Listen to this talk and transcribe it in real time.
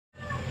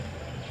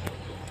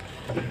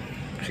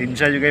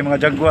Sinsya juga yung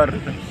mga jaguar.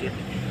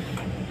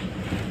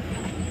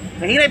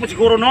 Nahinay po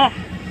siguro no.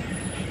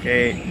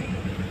 Okay.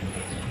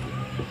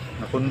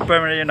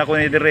 Na-confirm na yun ako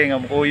ni Dire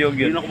nga makuyog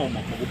Hindi yun. na ako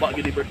maguba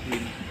yun ni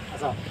Bertlin.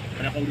 Asa?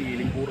 Kanya akong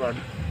lilingkuran.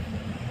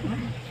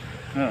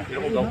 Hindi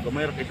ako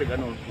gamay kasi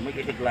gano'n. Gamay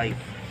kasi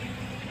live.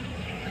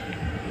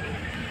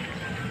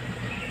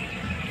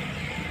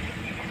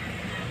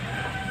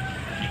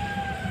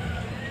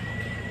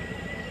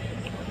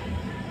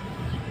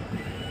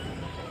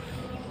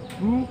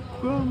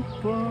 Bukan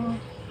pa.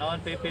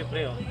 Naon PP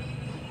pre oh.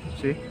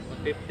 Si?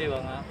 50 ba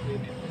nga?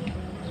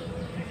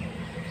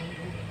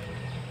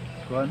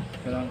 Kuan?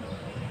 Kanang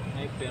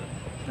Sniper.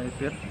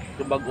 sniper?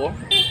 Ito bago?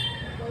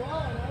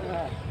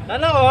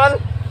 Ano all?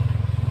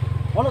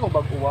 Wala itong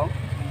bago-uwang.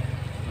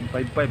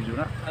 155 yun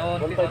na.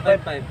 Oh,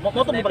 155. Mo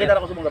ito mo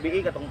pakita ko sa mga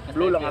gabi. Katong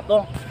blue lang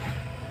ato.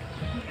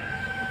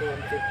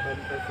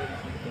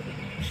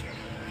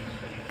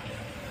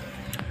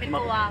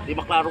 Di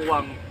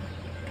maklaruwang.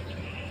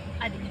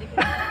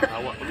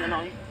 Tawa ko na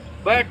na eh.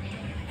 Bert!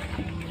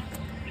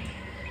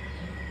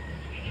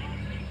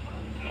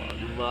 Oh,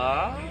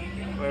 diba?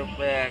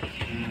 Perfect.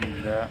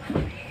 Da.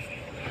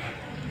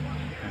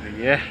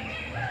 Sige.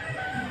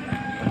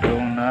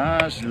 Padung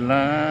na sila.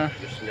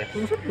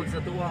 Tusot po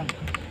sa tuwang.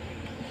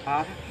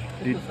 Ha?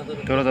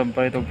 Dito na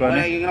tampay itong kuan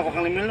Ay, ingin ako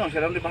kang limil no.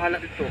 Siya lang di bahala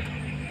dito.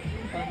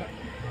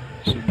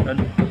 Sudan.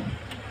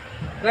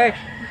 Pre.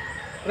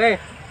 Pre.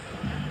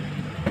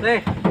 Pre.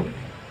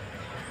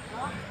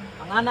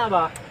 Ang ana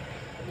ba?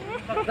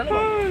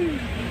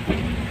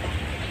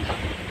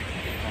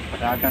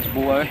 Padagan sa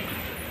buhay.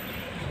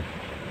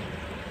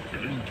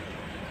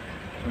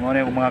 Semua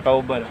na yung mga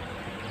kaubal.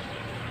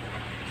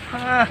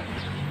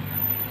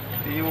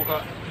 Tiyo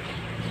ka.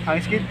 Ang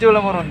schedule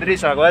lang mo ron diri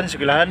sa kuan,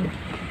 eskwelahan.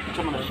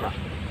 Ito mo na siya.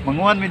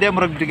 Manguan mi dia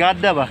murag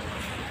brigada ba?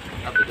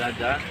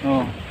 Abigada.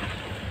 Oo.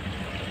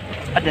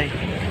 Aday.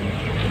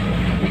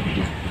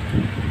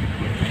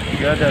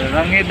 Brigada,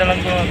 langit na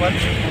lang ko kuan,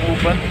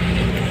 uban.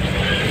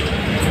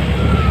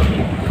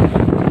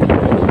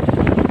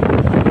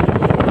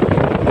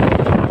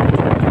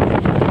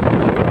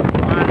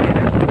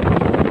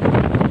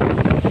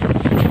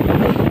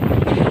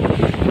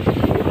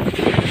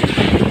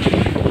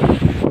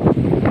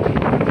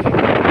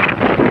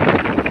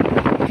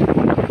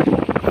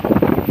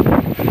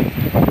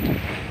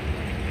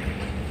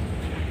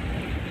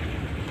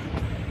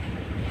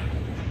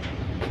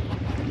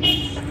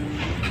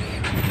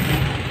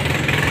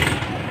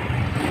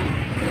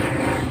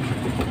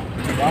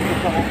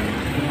 Vamos ako.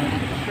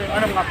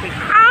 Ano mga pig?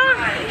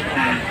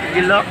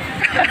 Gilo.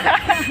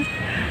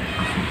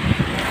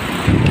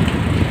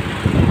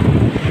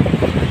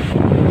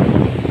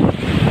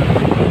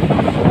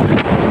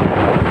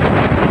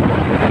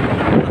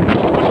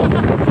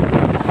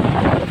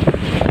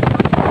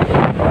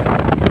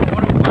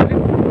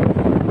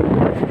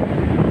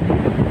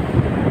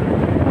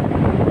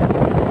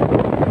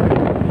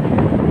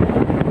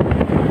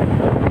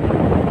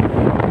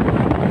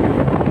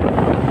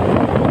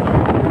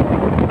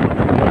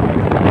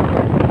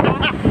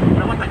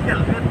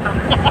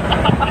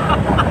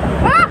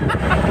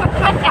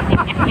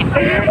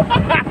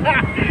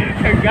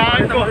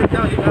 Gago.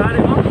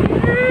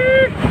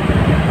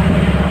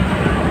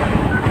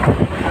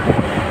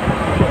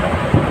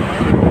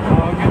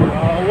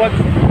 Awat.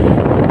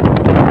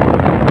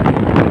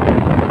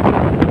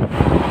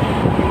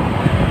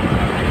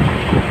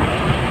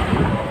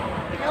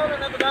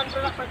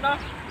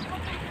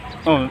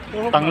 Oh,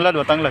 tanglad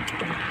ba tanglad?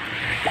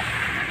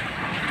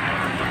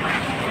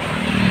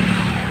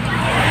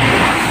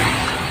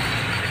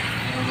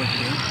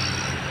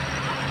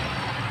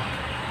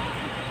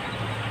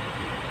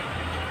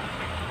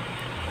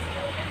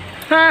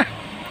 Ha!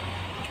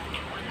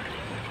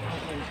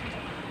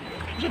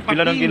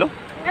 Pila ng kilo?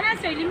 Ano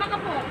sir, 5 ka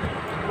po.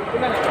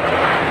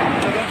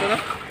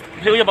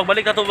 Kasi kuya,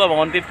 pagbalik na to ba?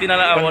 150 na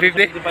lang.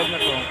 150? 155 na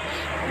to.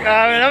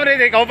 Naman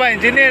rin, ikaw pa,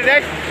 engineer,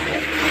 eh?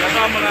 Ito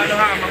ang mga ano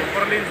ha, ang mga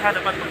Corlins ha,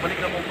 dapat pagbalik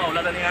na mo maula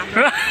na niya.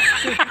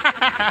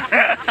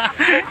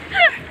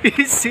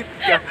 Isip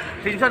ka.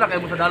 Sinsa na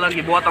kayo mo sa dalan,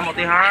 gibuhat ang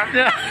mote ha.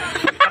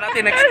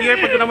 Natin next year,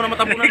 pag na mo na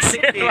matabunan sa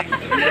city.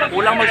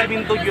 Kulang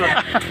magsiminto yun.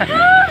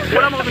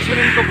 Kulang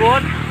magsiminto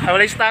god.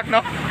 Wala stock,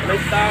 no? Wala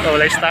stock.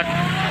 Wala stock.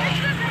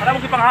 Alam mo,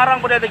 kipangharang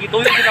po dito,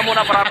 gituloy kita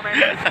muna para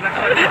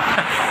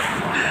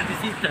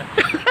bisita.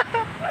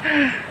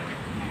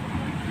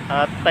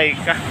 Atay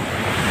ka.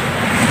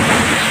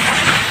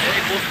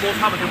 Post-post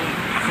ha, kasi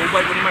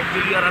subay ko ni Mark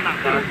Villar anak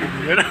ka.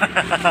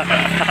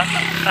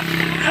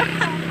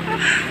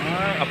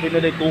 Apin na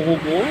day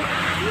tuhog oh.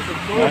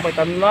 May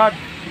tanlad.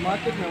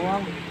 Matik na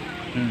wang.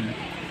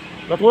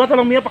 Katulad na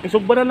lang miya,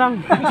 pakisugba na lang.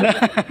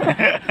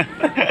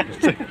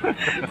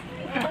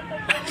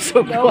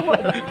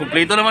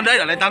 Kompleto naman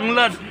dahil, alay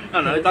tanglad.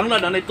 Alay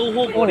tanglad, alay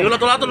tuhog. Di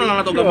ulato-lato na lang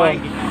na ito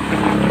gamay.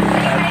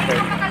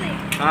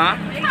 Ha?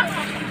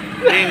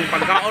 Ling,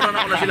 pagkaon na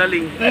ako na sila,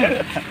 Ling.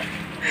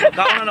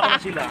 Pagkaon na ako na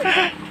sila.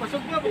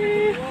 Pasok ba?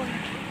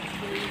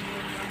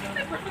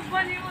 Pasok ba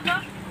niyo da?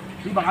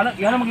 Di ba,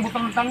 yan ang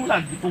magibutang ng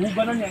tanglad.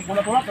 Tuhugan na niya.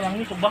 Kulat-kulat na lang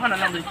niya, subahan na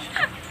lang.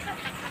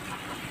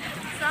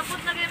 Abot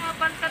na kayo mga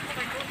pantat mo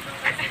kay Kusong.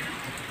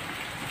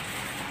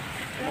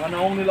 Mga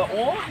naong nila,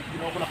 oh, hindi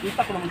na ako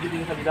nakita ko naman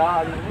din sa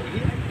bidahan.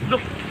 Look,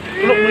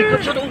 my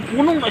God, siya doon,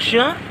 punong na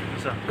siya.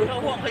 Isa.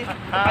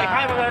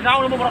 Ay, mga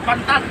naong naman mga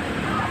pantat.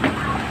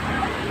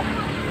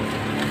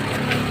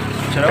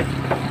 Sarap.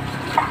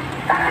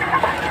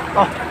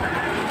 Oh,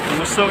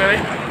 gusto ka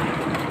rin.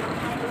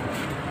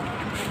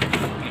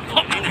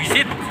 Oh,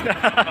 visit.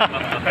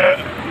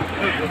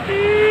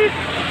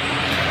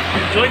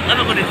 Joint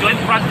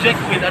project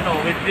with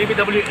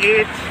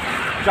DPWH,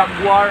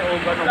 Jaguar o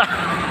gano'n.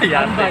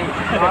 Tambay.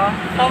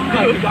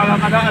 Tambay.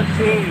 Kalanganaan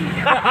say.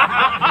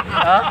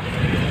 Ha?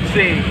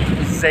 Say.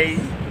 Say.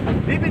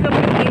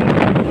 DPWH.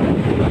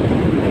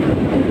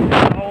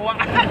 Awa.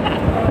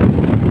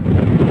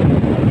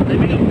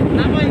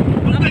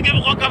 Namay kayo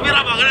mo kuha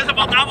kamera ba? Ganun sa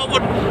pagkamo po.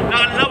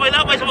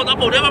 Labay-labay sa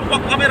pagkamo. Di ba kuha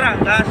kamera?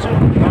 Kaso.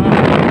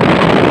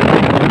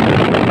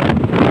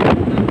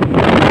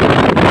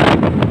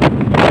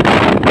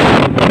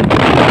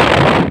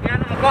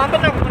 Ako ang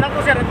tanong, walang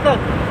ko sir ito.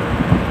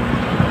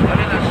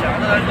 Ano na siya?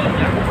 Ano na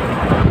niya?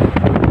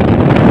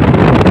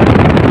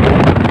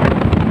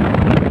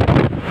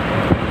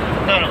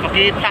 Ito,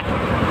 nakakita.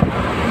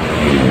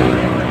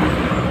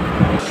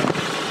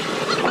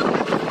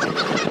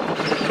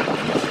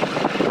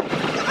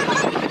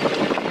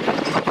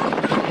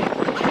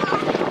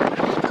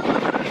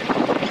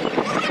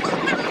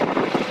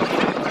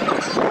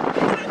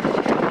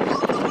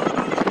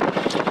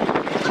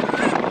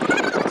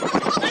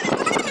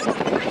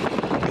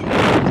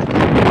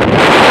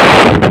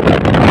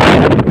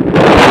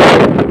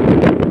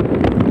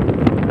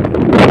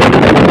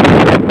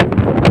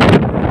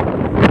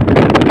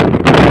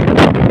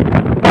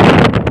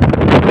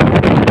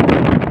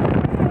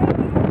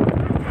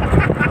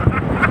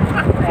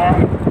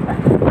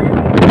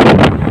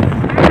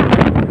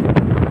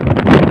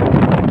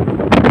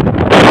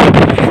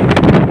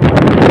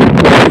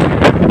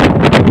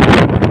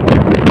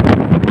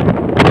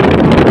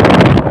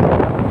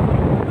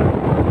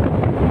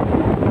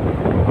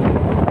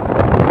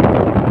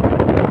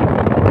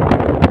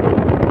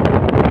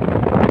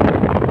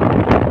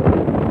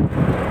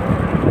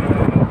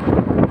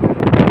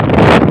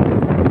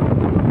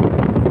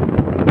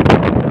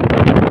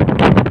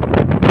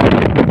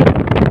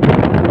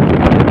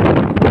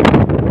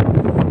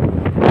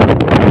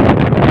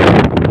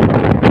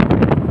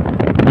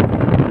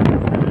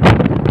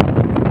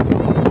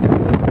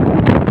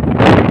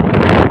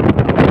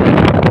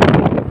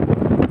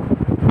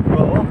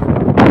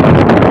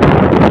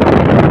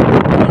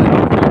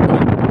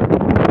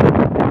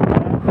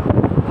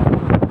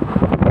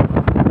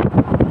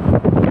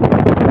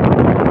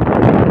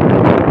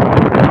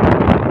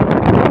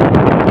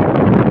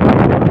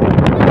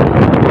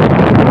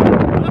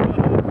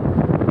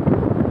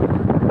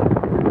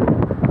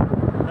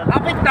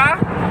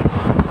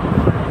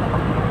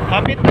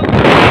 Kapit to.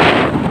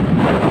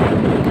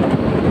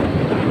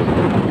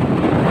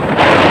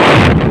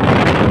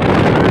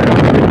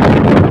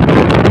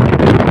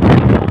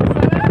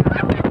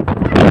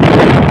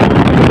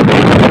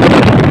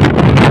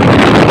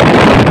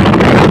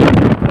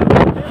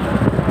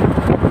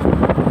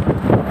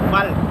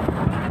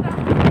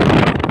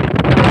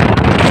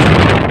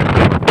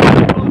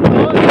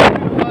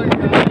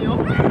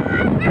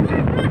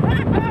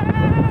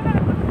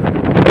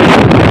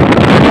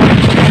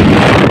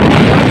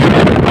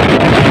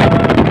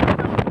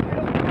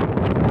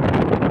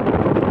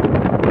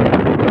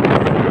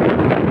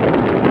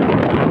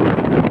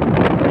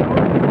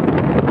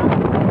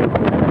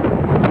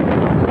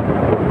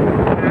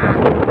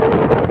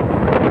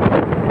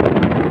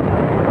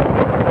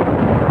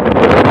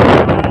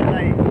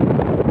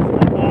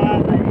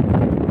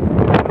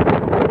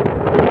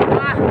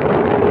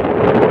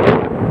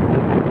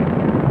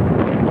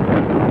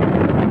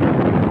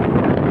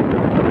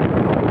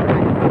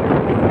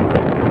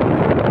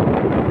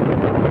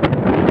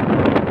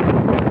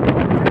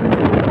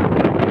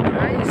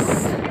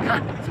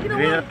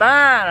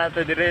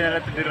 Nato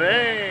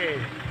dire.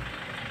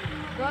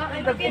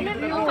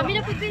 Kami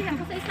na po din.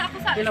 Ako sa isa, ako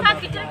sa isa.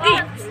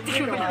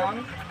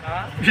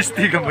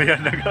 Bisti ka ba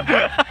yan? Ano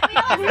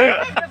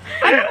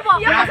ba?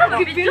 Yung ako sa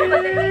video.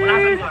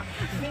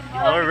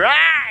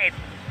 Alright!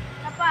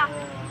 Apa?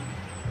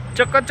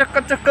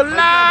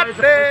 Chocolate!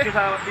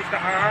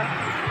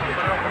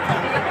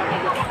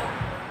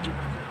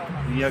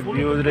 Iyag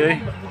view dire.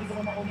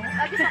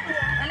 Lagi sa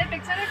ano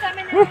picture sa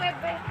amin ng web.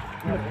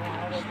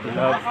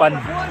 Lapan.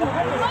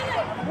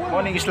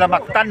 Morning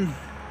Islamaktan.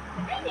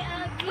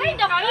 Ay,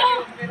 dako.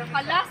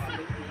 Kalas.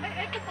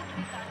 Ay, ito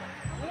pagkita.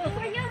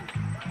 Kaya.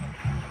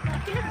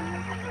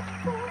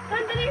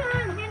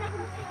 Sandalihan.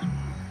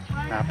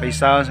 Napay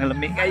sounds ng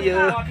lamig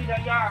kayo.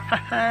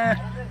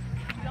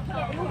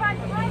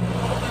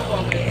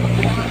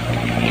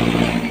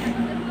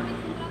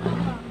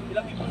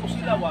 Ilang ipo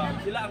sila wa,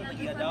 sila ang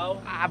tagiya daw.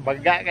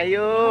 Baga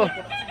kayo.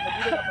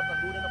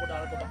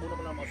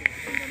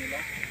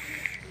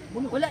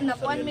 Wala na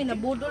kuan mi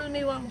nabudol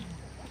mi wang.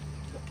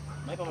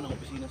 May pa man ang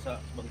opisina sa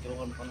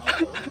bangkirokan pa na.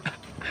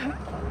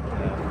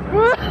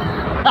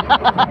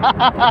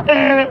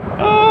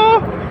 Oh.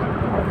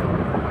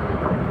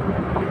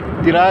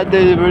 Tirada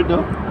si Bird,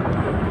 oh.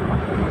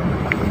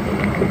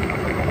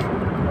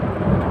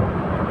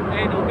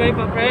 Eh, dugay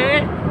pa,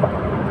 pre.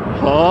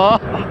 Oh,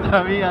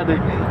 kami ate.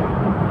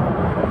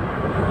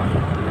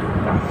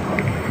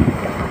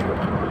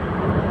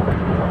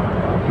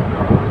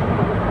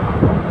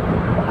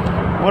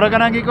 Mura ka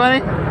nang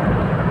gikuan eh?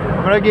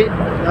 Mura gi?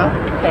 Ha?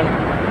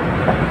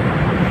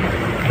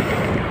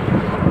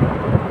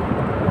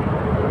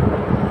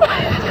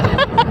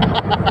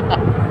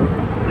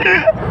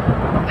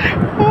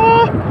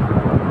 Oh!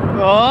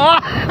 Oh!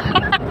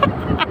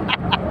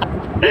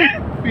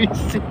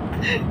 Visit.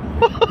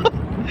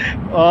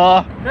 Oh!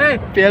 Hey,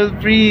 Feel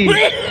free.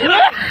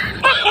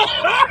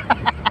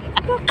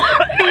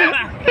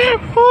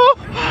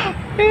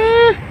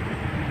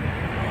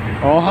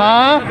 Oh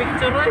ha?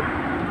 picture right?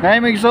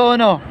 Nay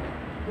magsuon no.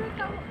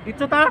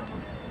 Dito ta.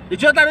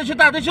 Dito ta.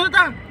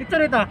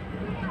 Picture ita.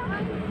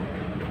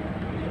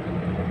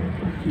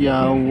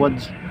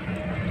 Yawads.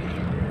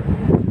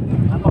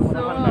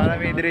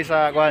 Nami diri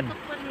sa kuan.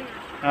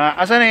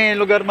 Asa ni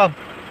lugar ma'am?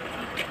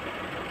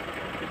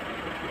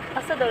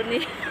 Asa daw ni?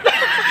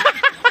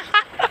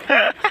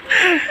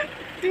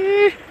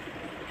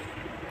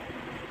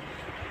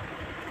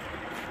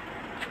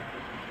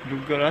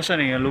 Lugar asa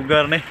ni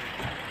lugar ni?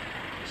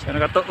 Sa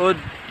nakatuod.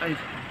 Ay,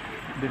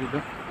 diri to.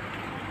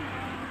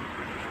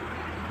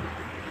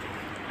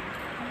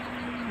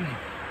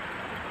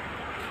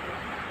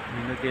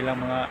 Dito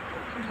kailang mga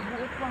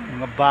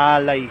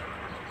balay.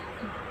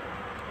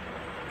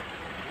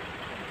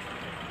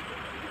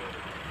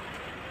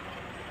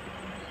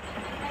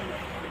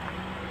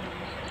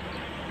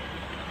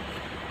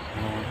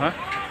 Oh, ha?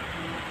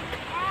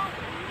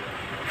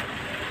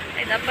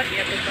 Ay, dapat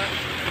yato ba?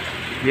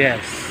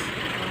 Yes.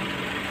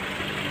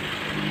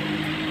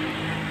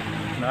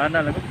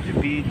 Naana lang ko si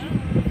video.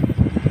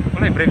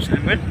 Wala yung brave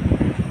slim wheel.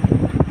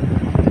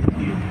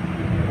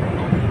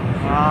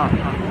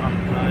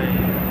 Ay.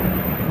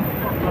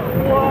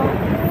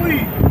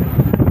 Uy!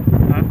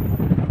 Ha?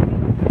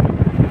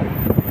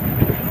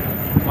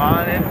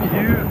 Man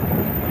view.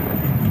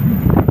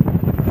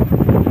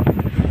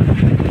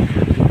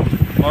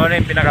 Ano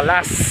yung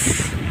pinakalas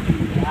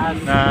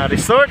na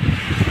resort?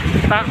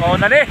 Tao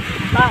na ni.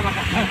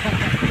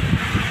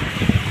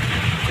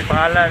 Si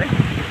pangalan eh.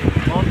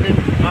 Mountain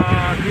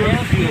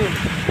view.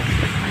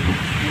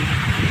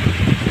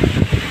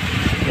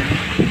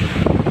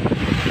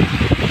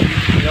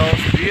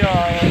 Dios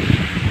Dios.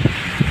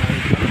 Ay,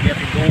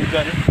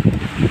 tigugan eh.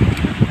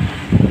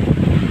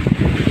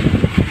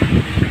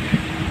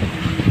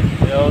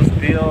 Dios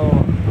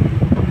Dios.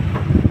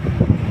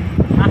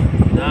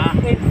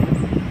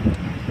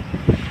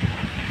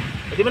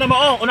 Di mo na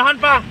mao, unahan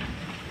pa.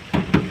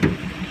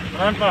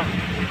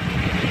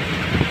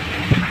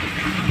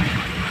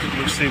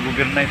 Looks like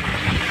Booger Night.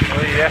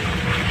 Oh yeah.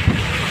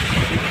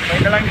 May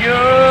na lang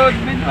yun.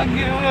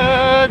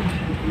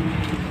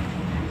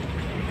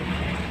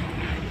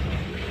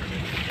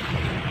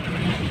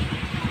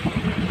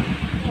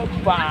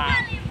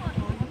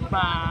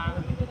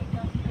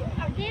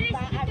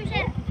 Dito,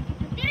 sir.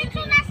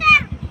 Diretso na, sir.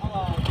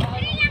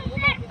 Diri lang,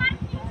 sir.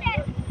 Parking, sir.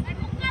 Ay,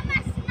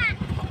 mukamas na.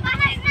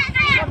 Mukamas na,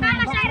 sir.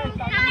 Kamas, sir.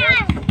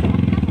 Kamas.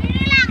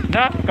 Diri lang.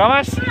 Na,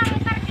 kamas. Dito lang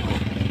yung parking.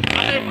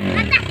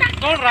 Atak, tak.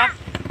 Tolra.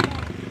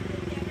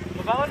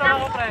 Mabangon na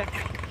ako, pre.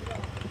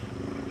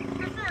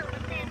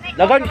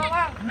 Dagan.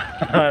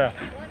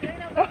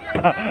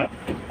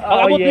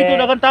 Pag-abot yeah. dito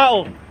dagan tao.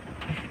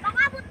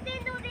 Pakabot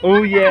dito.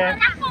 Oh, yeah.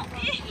 Ako.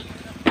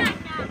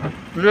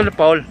 Lalo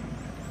Paul.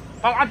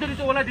 Pag ando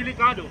dito wala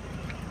delikado.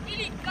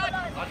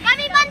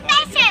 Kami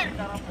bantay, sir.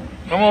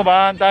 Kamu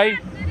ba antay?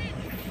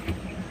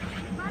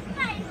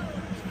 Bantay.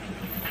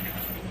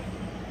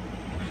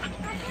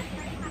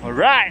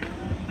 Alright.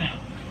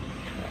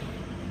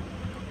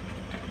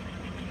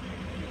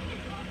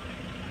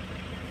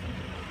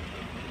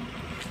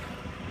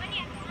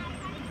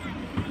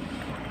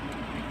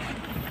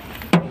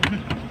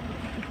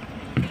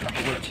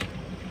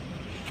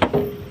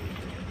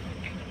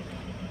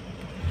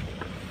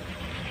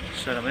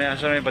 So naman yan,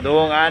 asa may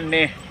padungan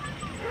ni.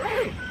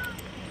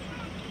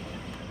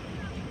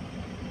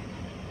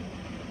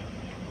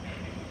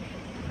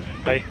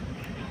 Okay.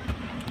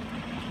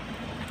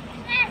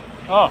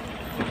 Oh.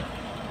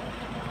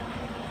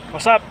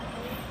 What's up?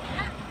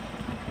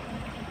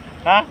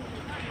 Ha?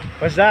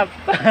 What's up?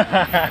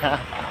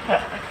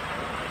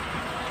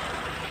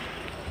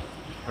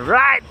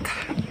 Right.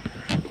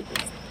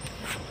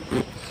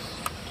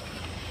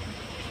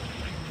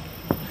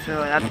 So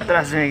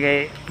atras ni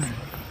kay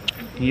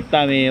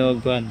kita mi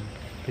og kuan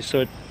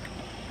resort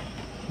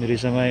diri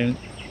sa may.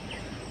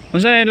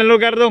 Unsa na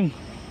lugar dong?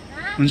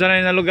 Unsa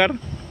na lugar?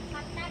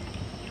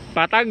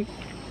 Patag.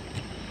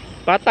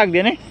 Patag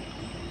din eh.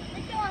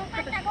 Ito ang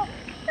patago.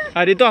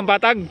 Ah, dito ang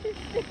patag.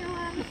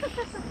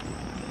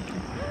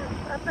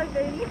 Patag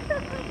din.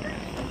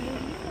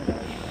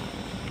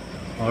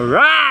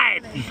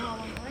 Alright.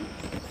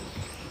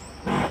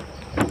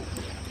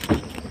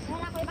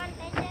 Wala ko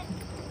bantay, sir.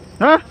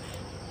 Ha?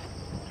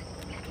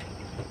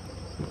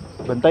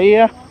 Bantay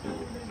ya.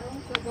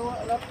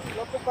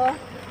 Lapo ka.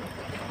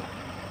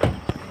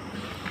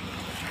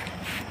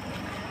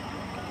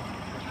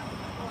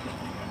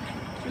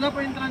 Sila pa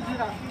yung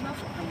transira.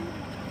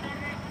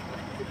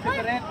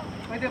 Different.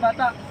 Pwede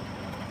bata.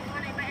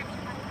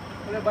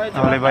 Wala bayad.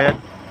 Wala bayad.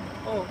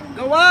 Oh,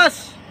 gawas!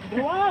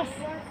 Gawas!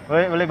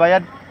 Wala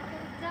bayad.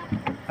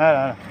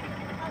 Ala.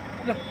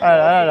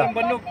 Ang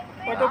banog.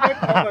 Pato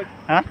part.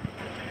 Ha?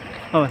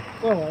 Oh,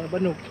 Oh,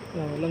 banog.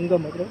 Oh,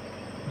 langgam bro.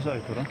 masa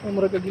itu ra? Ang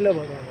murag kagila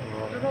ba? Ah,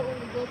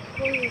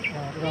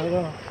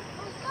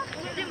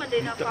 Hindi man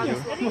din ako.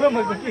 mura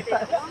magkita.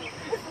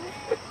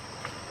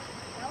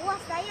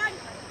 Gawas na yun.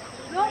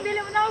 Long, dili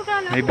mo na ako ka.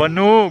 May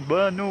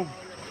banog.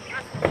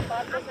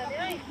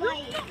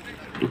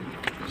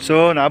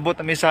 So, naabot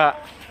kami sa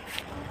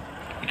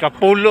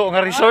ikapulo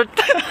nga resort.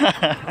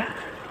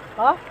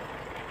 Ha?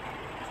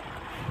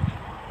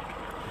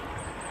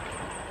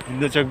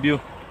 Hindi siya view.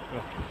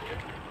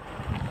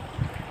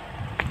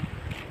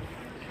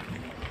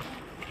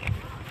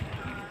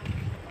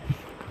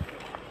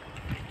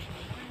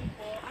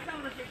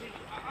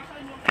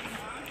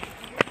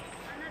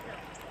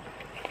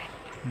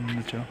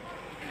 Hindi siya.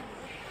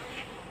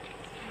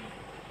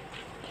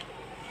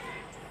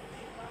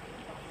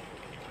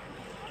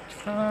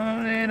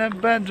 In a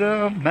bad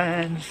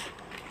romance.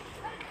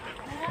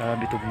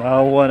 Sabi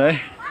tugnawa na eh.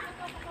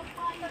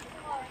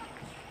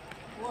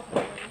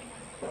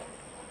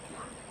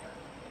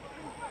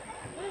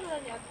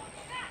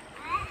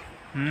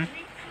 Hmm?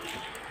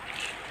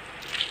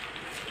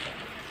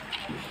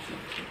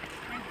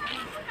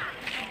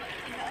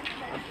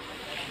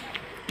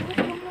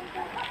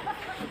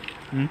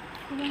 Hmm?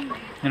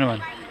 Ano naman?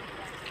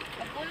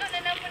 Ulo na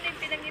naman yung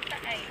pinangita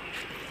ay.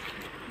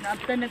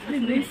 Napta na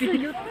pinangita.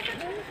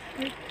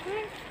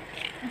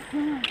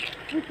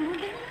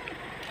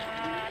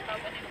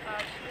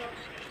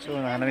 So,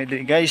 nakanami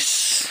din guys.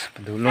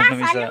 Padulong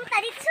kami sa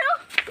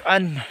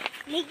kuan.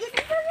 Ligid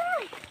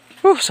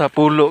na Sa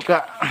pulo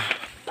ka.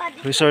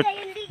 Resort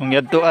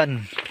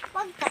mangyadtuan.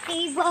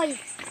 pagkatibol.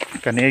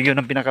 Kanegyo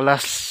ng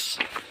pinakalas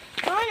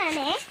Oo na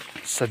ne.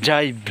 sa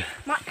Jive.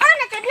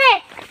 Maana to ne.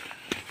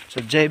 Sa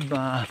Jive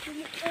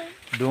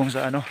doon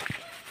sa ano,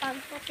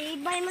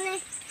 Pagkatibay mo ne.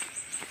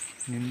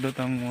 nindot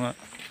ang mga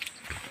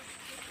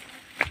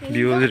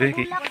view dire.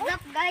 What's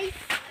up guys?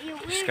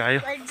 Yes, kayo.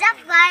 What's up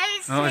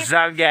guys? Oh, what's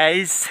up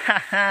guys?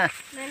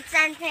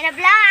 Minsan sa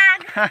vlog.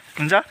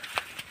 Unsa?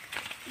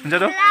 Unsa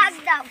to? Vlog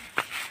daw.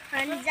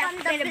 Hands up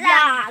to the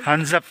vlog.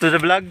 Hands up to the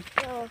vlog.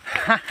 Oh.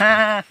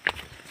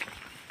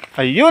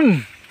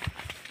 Ayun.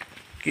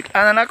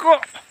 Kita na nako.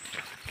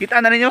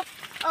 Kita na ninyo?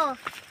 Oh.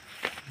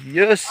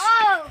 Yes.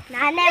 Oh.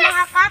 Nanay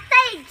mga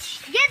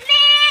cottage. Give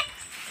me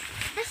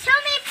the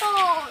swimming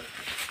pool.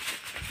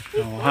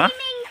 Oh, ha?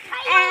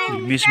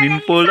 And Miss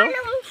Swimming pool daw?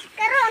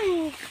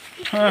 Karon.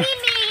 Ha?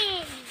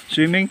 Swimming.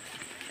 Swimming.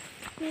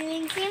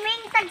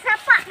 Swimming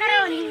tagsapa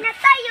karon. Na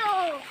tayo.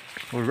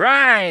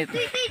 Alright.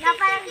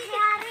 Napalang si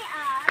Hari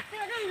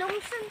pero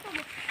lungson to.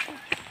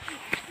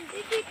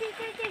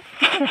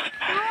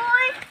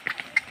 Uy.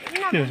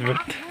 Yes, but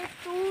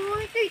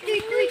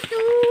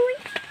Tuy.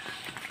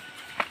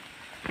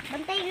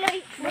 Bantay loy.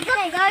 What's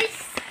up guys?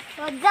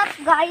 What's up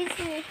guys?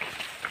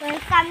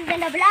 Welcome to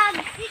the vlog.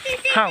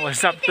 ha,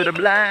 what's up to the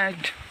vlog?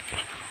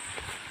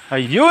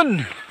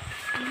 Ayun.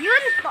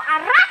 Yun to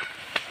ara.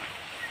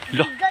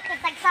 Lo. Got to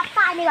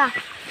tagsapa ni ba?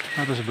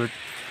 Ano sa bird?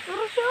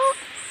 Turo siya.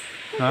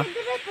 Ha?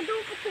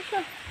 Padungkot to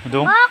siya.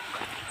 Dong. Bak.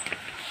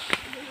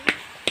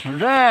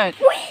 Alright.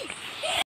 Uy.